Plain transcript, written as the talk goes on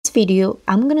video,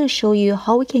 I'm going to show you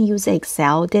how we can use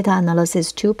Excel Data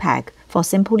Analysis ToolPak for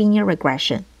Simple Linear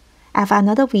Regression. I have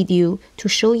another video to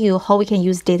show you how we can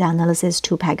use Data Analysis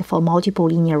ToolPak for Multiple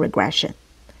Linear Regression.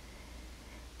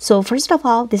 So first of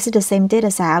all, this is the same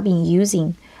dataset I've been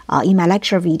using in my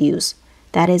lecture videos.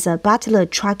 That is a Butler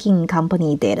Trucking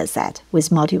Company dataset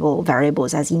with multiple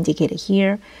variables as indicated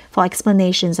here. For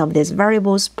explanations of these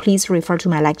variables, please refer to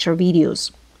my lecture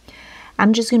videos.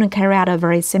 I'm just going to carry out a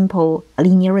very simple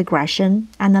linear regression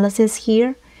analysis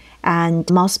here. And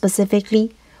more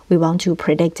specifically, we want to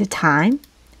predict time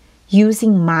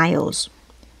using miles.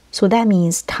 So that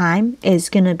means time is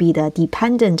going to be the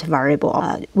dependent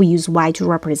variable. We use y to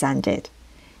represent it.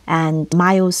 And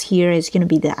miles here is going to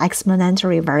be the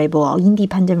explanatory variable or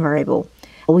independent variable.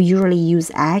 We usually use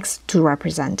x to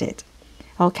represent it.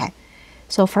 Okay,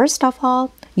 so first of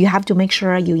all, you have to make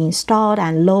sure you install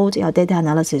and load your Data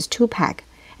Analysis ToolPak.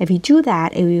 If you do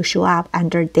that, it will show up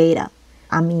under Data.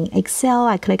 I'm in Excel,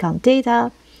 I click on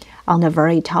Data. On the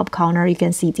very top corner, you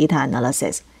can see Data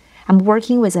Analysis. I'm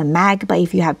working with a Mac, but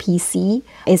if you have PC,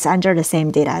 it's under the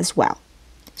same data as well.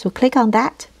 So click on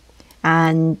that.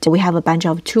 And we have a bunch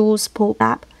of tools pulled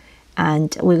up,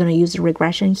 and we're going to use the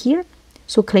regression here.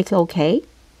 So click OK.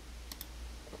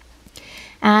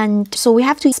 And so we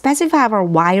have to specify our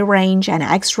y range and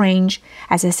x range.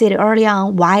 As I said earlier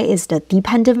on, y is the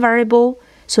dependent variable,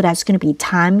 so that's going to be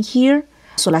time here.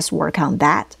 So let's work on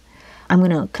that. I'm going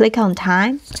to click on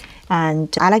time, and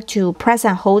I like to press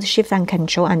and hold Shift and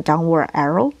Control and downward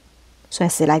arrow. So I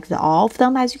select all of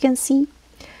them, as you can see.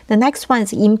 The next one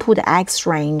is input x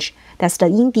range. That's the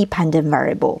independent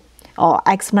variable or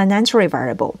explanatory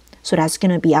variable. So that's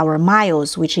going to be our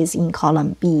miles, which is in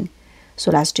column B. So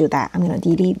let's do that. I'm going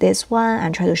to delete this one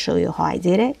and try to show you how I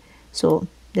did it. So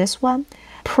this one,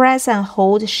 press and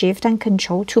hold Shift and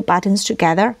Control, two buttons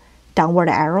together, downward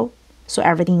arrow. So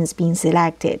everything is being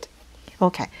selected.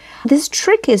 Okay, this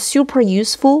trick is super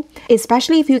useful,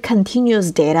 especially if you continuous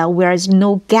data where there's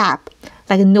no gap,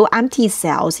 like no empty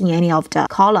cells in any of the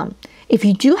column. If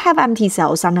you do have empty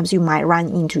cells, sometimes you might run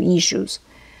into issues.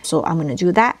 So I'm going to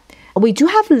do that. We do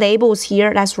have labels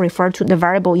here. Let's refer to the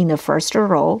variable in the first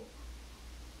row.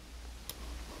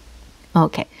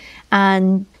 Okay,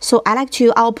 and so I like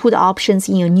to output options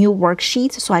in a new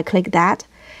worksheet, so I click that.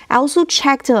 I also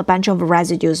checked a bunch of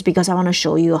residues because I want to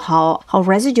show you how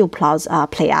residual plots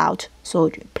play out.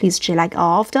 So please select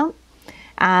all of them.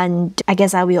 And I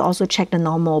guess I will also check the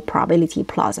normal probability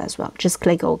plots as well. Just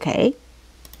click OK.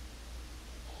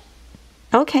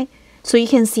 Okay, so you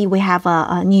can see we have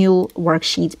a new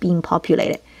worksheet being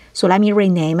populated. So let me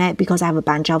rename it because I have a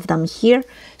bunch of them here.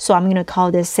 So I'm going to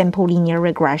call this Simple Linear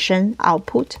Regression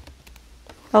output.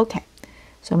 Okay,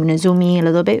 so I'm going to zoom in a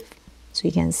little bit so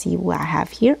you can see what I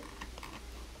have here.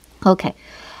 Okay,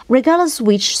 regardless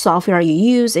which software you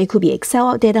use, it could be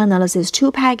Excel Data Analysis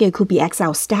ToolPak, it could be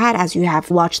xlstat, as you have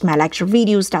watched my lecture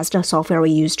videos, that's the software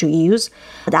we used to use.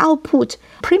 The output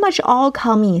pretty much all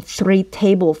come in three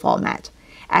table format.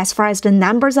 As far as the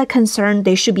numbers are concerned,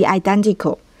 they should be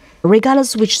identical.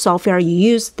 Regardless which software you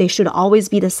use, they should always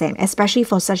be the same, especially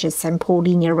for such a simple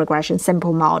linear regression,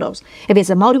 simple models. If it's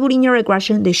a multiple linear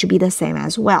regression, they should be the same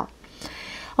as well.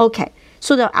 Okay,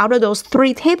 so out of those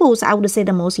three tables, I would say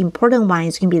the most important one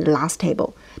is going to be the last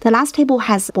table. The last table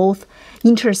has both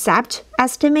intercept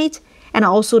estimate and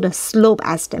also the slope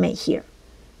estimate here.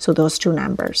 So those two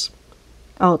numbers.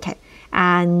 Okay.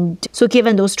 And so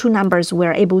given those two numbers,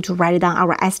 we're able to write down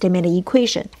our estimated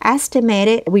equation.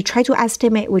 Estimated, we try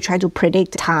to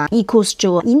predict time equals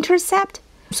to intercept.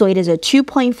 So it is a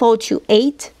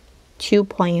 2.428,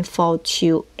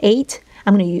 2.428.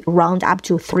 I'm going to round up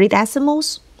to 3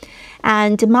 decimals.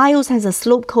 And miles has a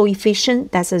slope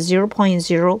coefficient, that's a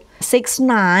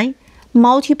 0.069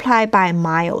 multiplied by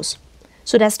miles.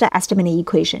 So that's the estimated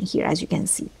equation here, as you can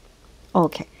see.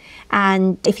 Okay.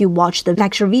 And if you watch the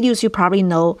lecture videos, you probably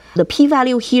know the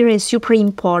p-value here is super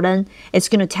important. It's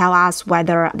going to tell us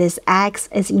whether this x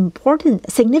is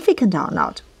significant or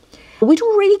not. We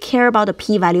don't really care about the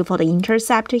p-value for the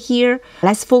intercept here.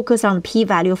 Let's focus on the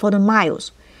p-value for the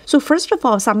miles. So first of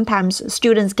all, sometimes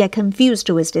students get confused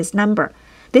with this number.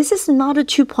 This is not a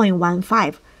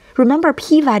 2.15. Remember,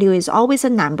 p-value is always a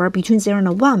number between 0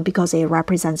 and 1 because it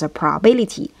represents a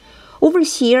probability. Over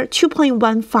here,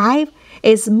 2.15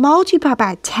 is multiplied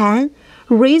by 10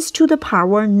 raised to the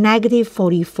power negative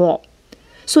 44.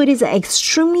 So it is an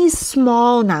extremely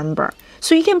small number.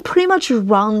 So you can pretty much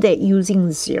round it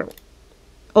using 0.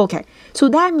 Okay, so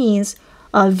that means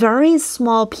a very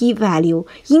small p-value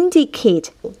indicate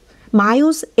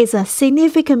miles is a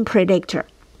significant predictor.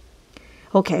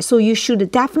 Okay, so you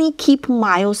should definitely keep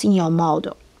miles in your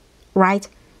model, right?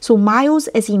 So miles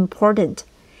is important.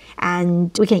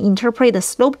 And we can interpret the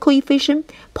slope coefficient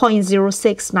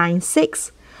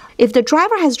 0.0696. If the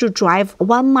driver has to drive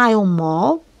 1 mile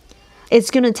more, it's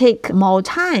going to take more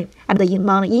time. And the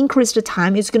amount of increased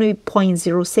time is going to be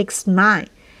 0.069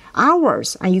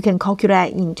 hours. And you can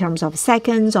calculate in terms of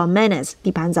seconds or minutes,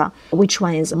 depends on which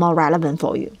one is more relevant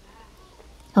for you.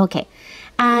 Okay,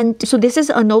 and so this is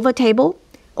ANOVA table.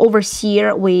 Over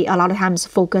here, we a lot of times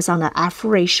focus on the F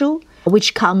ratio,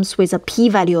 which comes with a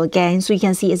p-value again. So you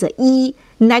can see it's a E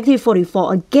negative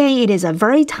 44. Again, it is a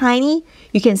very tiny.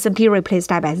 You can simply replace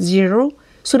that by 0.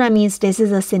 So that means this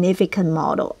is a significant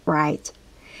model, right?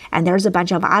 And there's a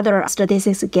bunch of other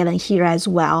statistics given here as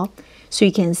well. So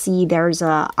you can see there's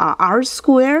a R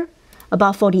square,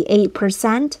 about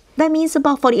 48%. That means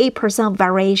about 48%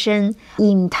 variation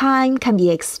in time can be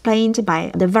explained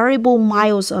by the variable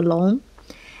miles alone.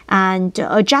 And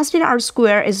adjusted R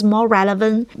square is more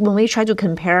relevant when we try to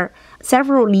compare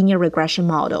several linear regression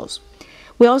models.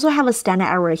 We also have a standard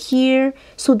error here.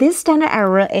 So this standard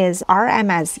error is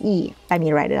RMSE. Let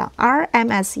me write it down.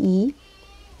 RMSE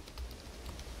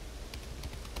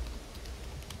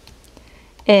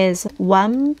is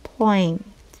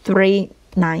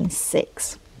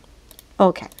 1.396.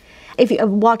 Okay. If you have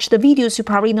watched the videos, you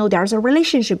probably know there's a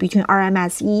relationship between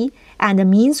RMSE and the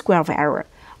mean square of error.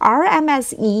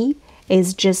 RMSE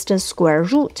is just a square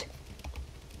root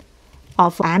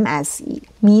of MSE,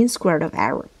 mean square of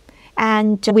error.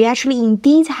 And we actually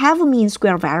indeed have a mean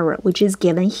square of error, which is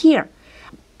given here.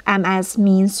 MS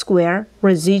mean square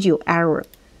residual error.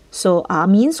 So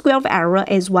mean square of error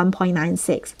is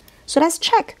 1.96. So let's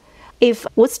check if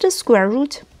what's the square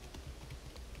root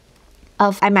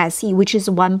of MSE, which is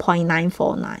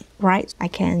 1.949, right? I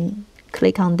can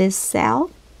click on this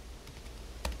cell.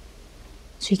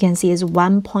 So you can see it's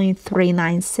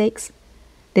 1.396.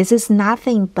 This is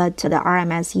nothing but the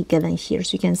RMSE given here.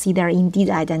 So you can see they're indeed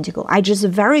identical. I just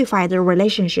verified the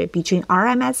relationship between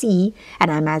RMSE and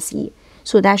MSE.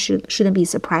 So that shouldn't be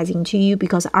surprising to you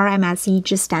because RMSE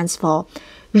just stands for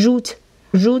root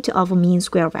of mean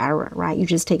square of error, right? You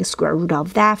just take a square root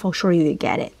of that, for sure you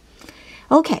get it.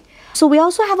 Okay, so we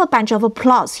also have a bunch of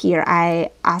plots here. I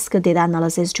asked data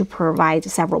analysis to provide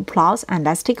several plots, and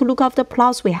let's take a look at the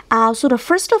plots we have. So the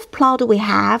first plot we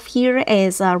have here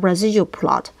is a residual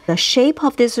plot. The shape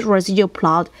of this residual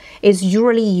plot is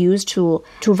usually used to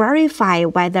verify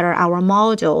whether our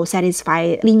model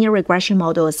satisfies linear regression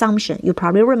model assumption. You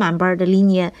probably remember the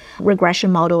linear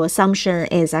regression model assumption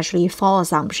is actually 4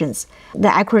 assumptions. The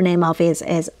acronym of it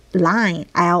is LINE,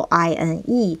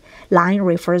 L-I-N-E. LINE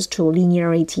refers to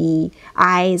linearity,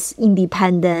 I is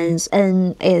independence,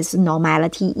 N is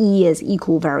normality, E is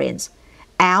equivariance.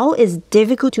 L is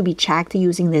difficult to be checked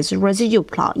using this residual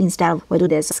plot. Instead, we do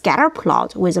this scatter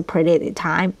plot with a predicted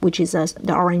time, which is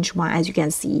the orange one, as you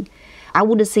can see. I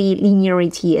would say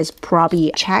linearity is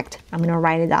probably checked. I'm going to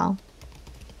write it down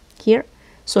here.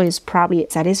 So it's probably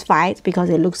satisfied because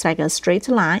it looks like a straight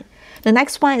line. The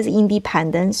next one is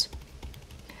independence.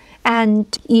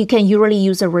 And you can usually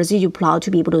use a residual plot to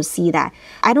be able to see that.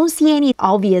 I don't see any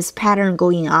obvious pattern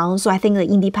going on, so I think the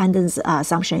independence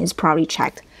assumption is probably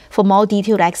checked. For more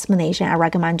detailed explanation, I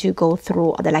recommend to go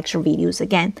through the lecture videos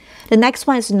again. The next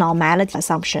one is normality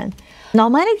assumption.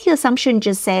 Normality assumption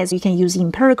just says you can use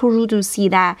empirical rule to see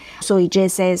that. So it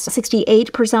just says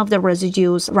 68% of the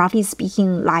residues, roughly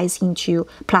speaking, lies into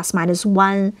plus minus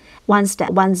 1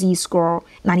 z-score.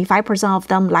 95% of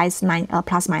them lies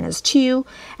plus minus 2.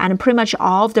 And pretty much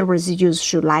all of the residues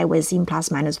should lie within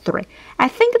plus minus 3. I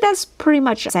think that's pretty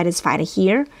much satisfied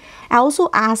here. I also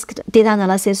asked data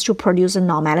analysis to produce a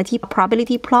normality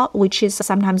probability plot, which is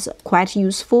sometimes quite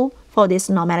useful for this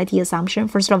normality assumption.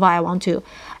 First of all, I want to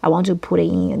put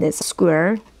in this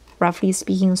square, roughly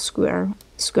speaking,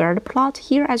 squared plot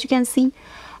here, as you can see.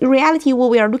 In reality, what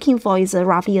we are looking for is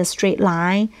roughly a straight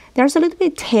line. There's a little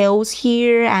bit tails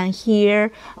here and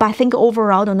here, but I think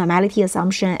overall the normality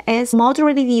assumption is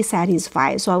moderately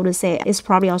satisfied. So I would say it's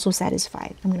probably also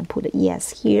satisfied. I'm going to put a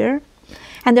yes here.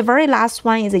 And the very last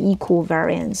one is the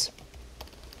equivariance.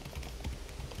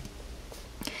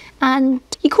 And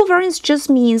equivariance just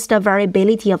means the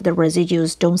variability of the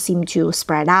residues don't seem to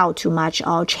spread out too much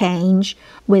or change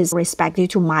with respect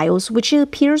to miles, which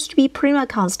appears to be pretty much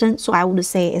constant. So I would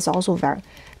say it's also very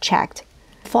checked.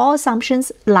 4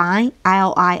 assumptions, line,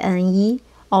 L-I-N-E,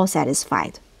 all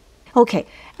satisfied. Okay,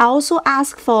 I also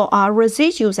ask for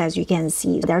residues, as you can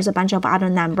see. There's a bunch of other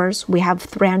numbers. We have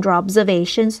 300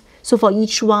 observations. So for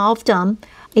each one of them,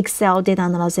 Excel Data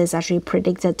Analysis actually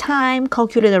predicts the time,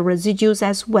 calculate the residues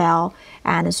as well.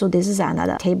 And so this is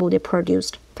another table they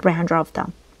produced, 300 of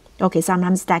them. Okay,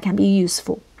 sometimes that can be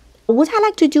useful. What I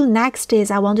like to do next is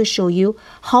I want to show you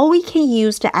how we can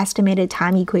use the estimated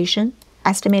equation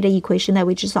that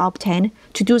we just obtained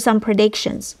to do some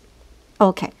predictions.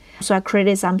 Okay, so I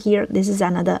created some here. This is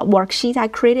another worksheet I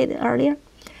created earlier.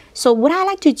 So what I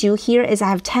like to do here is I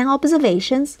have 10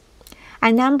 observations.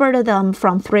 I numbered them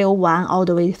from 301 all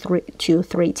the way to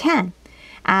 310.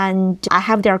 And I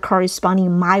have their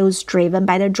corresponding miles driven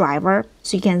by the driver.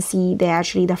 So you can see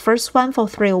the first one for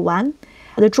 301,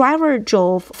 the driver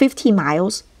drove 50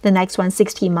 miles, the next one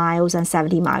 60 miles and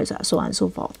 70 miles, so on and so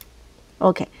forth.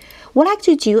 Okay, what I like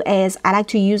to do is I like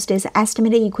to use this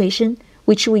estimated equation,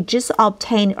 which we just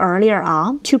obtained earlier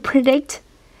on, to predict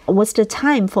what's the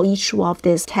time for each of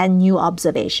these 10 new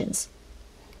observations.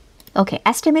 Okay,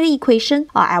 estimated equation,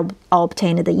 I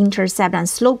obtained the intercept and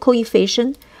slope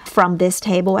coefficient from this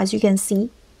table, as you can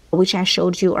see, which I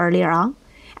showed you earlier on.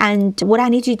 And what I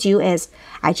need to do is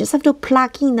I just have to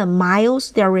plug in the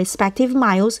miles, their respective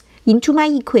miles, into my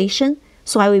equation,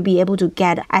 so I will be able to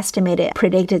get estimated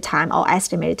predicted time or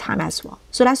estimated time as well.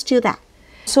 So let's do that.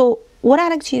 So what I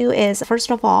like to do is, first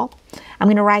of all, I'm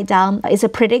going to write down, it's a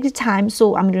predicted time,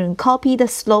 so I'm going to copy the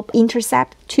slope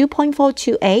intercept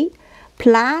 2.428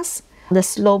 plus the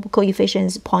slope coefficient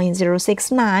is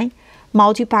 0.069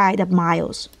 multiply the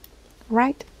miles,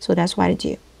 right? So that's what I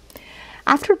do.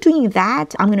 After doing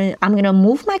that, I'm gonna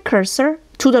move my cursor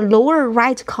to the lower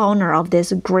right corner of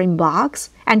this green box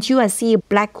until I see a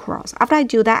black cross. After I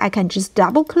do that, I can just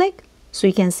double click so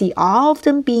you can see all of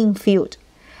them being filled.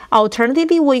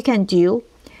 Alternatively, what you can do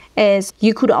is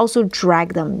you could also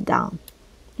drag them down,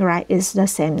 right? It's the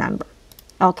same number.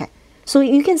 Okay, so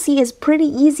you can see it's pretty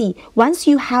easy. Once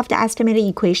you have the estimated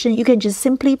equation, you can just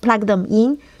simply plug them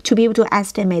in to be able to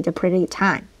estimate the predicted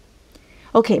time.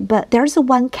 Okay, but there's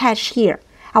one catch here.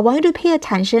 I want you to pay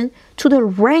attention to the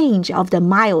range of the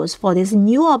miles for these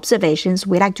new observations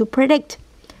we like to predict.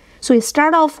 So it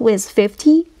starts off with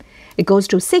 50, it goes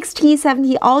to 60,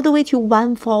 70, all the way to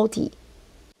 140.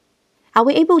 Are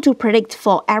we able to predict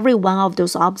for every one of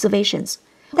those observations?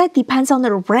 That depends on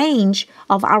the range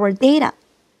of our data.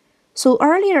 So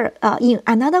earlier in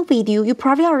another video, you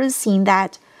probably already seen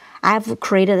that I've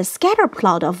created a scatter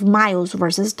plot of miles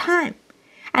versus time.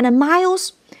 And the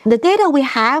miles, the data we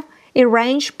have, it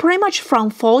ranges pretty much from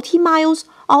 40 miles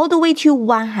all the way to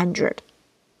 100.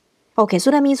 Okay,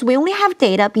 so that means we only have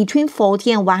data between 40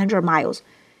 and 100 miles.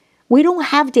 We don't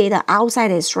have data outside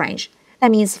this range.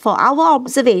 That means for our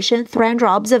observation, 300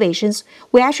 observations,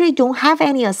 we actually don't have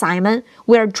any assignment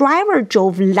where driver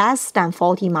drove less than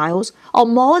 40 miles or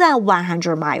more than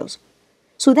 100 miles.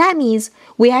 So that means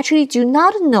we actually do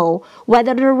not know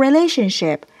whether the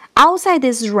relationship outside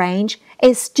this range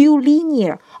is still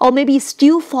linear or maybe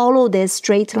still follow this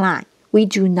straight line. We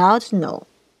do not know.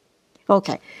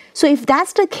 Okay, so if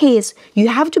that's the case, you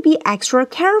have to be extra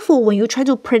careful when you try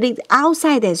to predict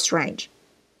outside this range.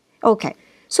 Okay,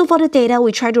 so for the data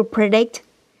we try to predict,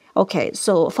 okay,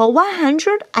 so for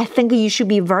 100, I think you should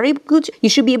be very good. You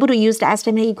should be able to use the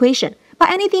estimate equation.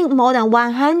 But anything more than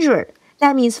 100,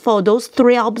 that means for those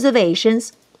 3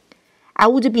 observations, I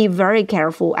would be very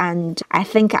careful, and I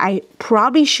think I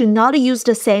probably should not use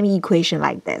the same equation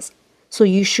like this. So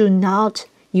you should not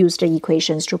use the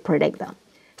equations to predict them,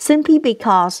 simply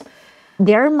because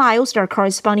their miles, their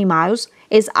corresponding miles,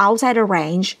 is outside the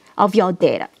range of your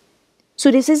data. So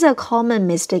this is a common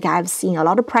mistake I've seen a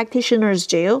lot of practitioners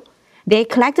do. They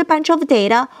collect a bunch of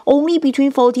data only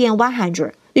between 40 and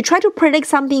 100. They try to predict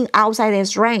something outside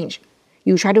this range.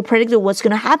 You try to predict what's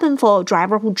going to happen for a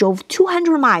driver who drove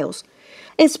 200 miles.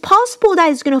 It's possible that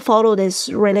it's going to follow this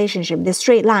relationship, this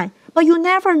straight line, but you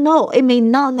never know. It may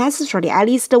not necessarily. At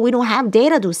least we don't have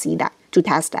data to see that, to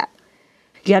test that.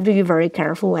 You have to be very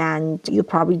careful, and you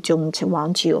probably don't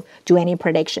want to do any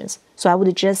predictions. So I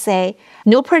would just say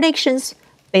no predictions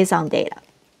based on data.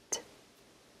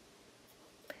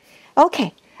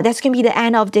 Okay, that's going to be the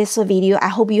end of this video. I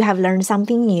hope you have learned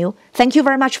something new. Thank you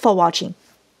very much for watching.